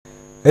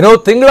ಏನೋ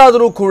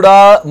ತಿಂಗಳಾದರೂ ಕೂಡ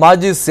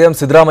ಮಾಜಿ ಸಿಎಂ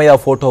ಸಿದ್ದರಾಮಯ್ಯ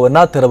ಫೋಟೋವನ್ನ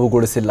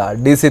ತೆರವುಗೊಳಿಸಿಲ್ಲ.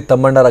 ಡಿಸಿ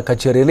ತಮ್ಮಣ್ಣರ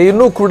ಕಚೇರಿಯಲ್ಲಿ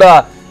ಇನ್ನೂ ಕೂಡ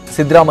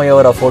ಸಿದ್ದರಾಮಯ್ಯ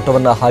ಅವರ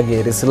ಫೋಟೋವನ್ನ ಹಾಗೆ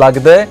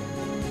ಇರಿಸಲಾಗಿದೆ.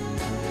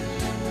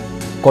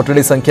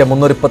 ಕೊಠಡಿ ಸಂಖ್ಯೆ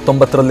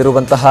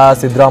 329ರಲ್ಲಿರುವಂತಹ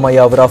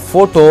ಸಿದ್ದರಾಮಯ್ಯ ಅವರ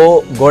ಫೋಟೋ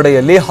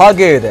ಗೋಡೆಯಲ್ಲಿ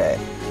ಹಾಗೆ ಇದೆ.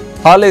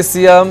 ಹಾಲಿ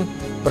ಸಿಎಂ,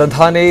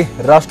 ಪ್ರಧಾನಿ,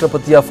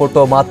 ರಾಷ್ಟ್ರಪತಿಯ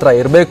ಫೋಟೋ ಮಾತ್ರ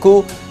ಇರಬೇಕು.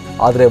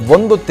 ಆದರೆ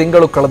 1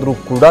 ತಿಂಗಳು ಕಳೆದರೂ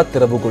ಕೂಡ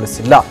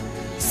ತೆರವುಗೊಳಿಸಿಲ್ಲ.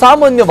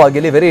 ಸಾಮಾನ್ಯವಾಗಿ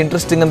ಇಲ್ಲಿ ವೆರಿ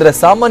ಇಂಟ್ರೆಸ್ಟಿಂಗ್ ಅಂದ್ರೆ,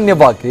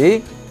 ಸಾಮಾನ್ಯವಾಗಿ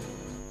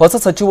ಹೊಸ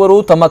ಸಚಿವರು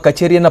ತಮ್ಮ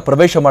ಕಚೇರಿಯನ್ನ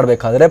ಪ್ರವೇಶ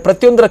ಮಾಡಬೇಕಾದ್ರೆ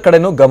ಪ್ರತಿಯೊಂದರ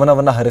ಕಡೆನೂ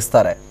ಗಮನವನ್ನ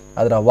ಹರಿಸ್ತಾರೆ.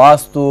 ಅದರ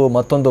ವಾಸ್ತು,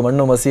 ಮತ್ತೊಂದು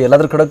ಮಣ್ಣು ಮಸಿ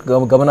ಎಲ್ಲದರ ಕಡೆ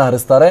ಗಮನ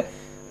ಹರಿಸ್ತಾರೆ.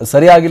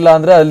 ಸರಿಯಾಗಿಲ್ಲ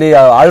ಅಂದ್ರೆ ಅಲ್ಲಿ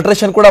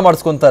ಆಲ್ಟ್ರೇಷನ್ ಕೂಡ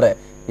ಮಾಡಿಸ್ಕೊಂತಾರೆ.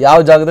 ಯಾವ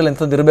ಜಾಗದಲ್ಲಿ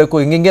ಎಂಥದ್ದು ಇರಬೇಕು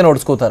ಹಿಂಗೆ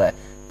ನೋಡ್ಸ್ಕೋತಾರೆ,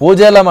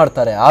 ಪೂಜೆ ಎಲ್ಲ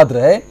ಮಾಡ್ತಾರೆ.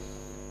 ಆದ್ರೆ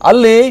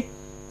ಅಲ್ಲಿ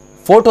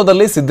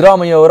ಫೋಟೋದಲ್ಲಿ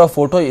ಸಿದ್ದರಾಮಯ್ಯ ಅವರ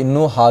ಫೋಟೋ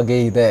ಇನ್ನೂ ಹಾಗೆ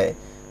ಇದೆ.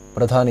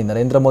 ಪ್ರಧಾನಿ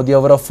ನರೇಂದ್ರ ಮೋದಿ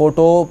ಅವರ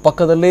ಫೋಟೋ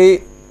ಪಕ್ಕದಲ್ಲಿ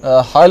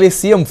ಹಾಲಿ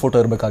ಸಿಎಂ ಫೋಟೋ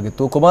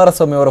ಇರಬೇಕಾಗಿತ್ತು,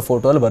 ಕುಮಾರಸ್ವಾಮಿ ಅವರ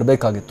ಫೋಟೋ ಅಲ್ಲಿ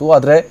ಬರಬೇಕಾಗಿತ್ತು.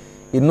 ಆದರೆ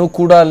ಇನ್ನೂ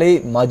ಕೂಡ ಅಲ್ಲಿ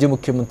ಮಾಜಿ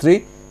ಮುಖ್ಯಮಂತ್ರಿ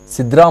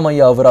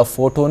ಸಿದ್ದರಾಮಯ್ಯ ಅವರ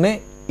ಫೋಟೋನೇ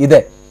ಇದೆ.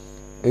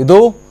 ಇದು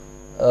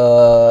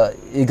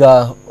ಈಗ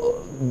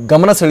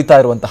ಗಮನ ಸೆಳೀತಾ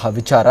ಇರುವಂತಹ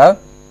ವಿಚಾರ.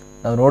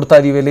 ನಾವು ನೋಡ್ತಾ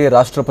ಇದ್ದೀವಿ ಇಲ್ಲಿ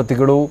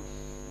ರಾಷ್ಟ್ರಪತಿಗಳು,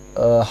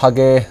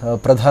 ಹಾಗೆ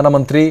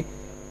ಪ್ರಧಾನಮಂತ್ರಿ,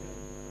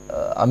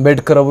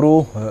 ಅಂಬೇಡ್ಕರ್ ಅವರು,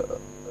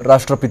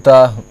 ರಾಷ್ಟ್ರಪಿತ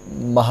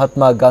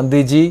ಮಹಾತ್ಮ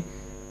ಗಾಂಧೀಜಿ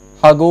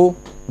ಹಾಗೂ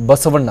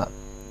ಬಸವಣ್ಣ,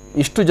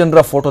 ಇಷ್ಟು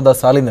ಜನರ ಫೋಟೋದ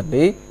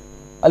ಸಾಲಿನಲ್ಲಿ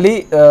ಅಲ್ಲಿ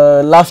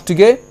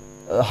ಲಾಸ್ಟಿಗೆ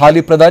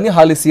ಹಾಲಿ ಪ್ರಧಾನಿ,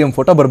 ಹಾಲಿ ಸಿಎಂ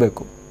ಫೋಟೋ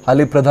ಬರಬೇಕು.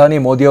 ಹಾಲಿ ಪ್ರಧಾನಿ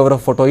ಮೋದಿ ಅವರ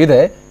ಫೋಟೋ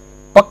ಇದೆ.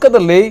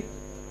 ಪಕ್ಕದಲ್ಲಿ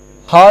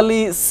ಹಾಲಿ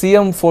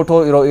ಸಿಎಂ ಫೋಟೋ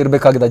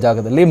ಇರಬೇಕಾಗಿದ್ದ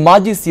ಜಾಗದಲ್ಲಿ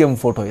ಮಾಜಿ ಸಿಎಂ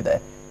ಫೋಟೋ ಇದೆ.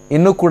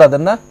 ಇನ್ನೂ ಕೂಡ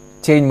ಅದನ್ನ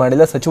ಚೇಂಜ್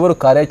ಮಾಡಿಲ್ಲ. ಸಚಿವರು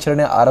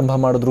ಕಾರ್ಯಾಚರಣೆ ಆರಂಭ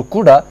ಮಾಡಿದ್ರು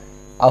ಕೂಡ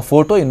ಆ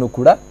ಫೋಟೋ ಇನ್ನೂ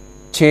ಕೂಡ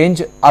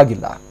ಚೇಂಜ್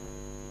ಆಗಿಲ್ಲ.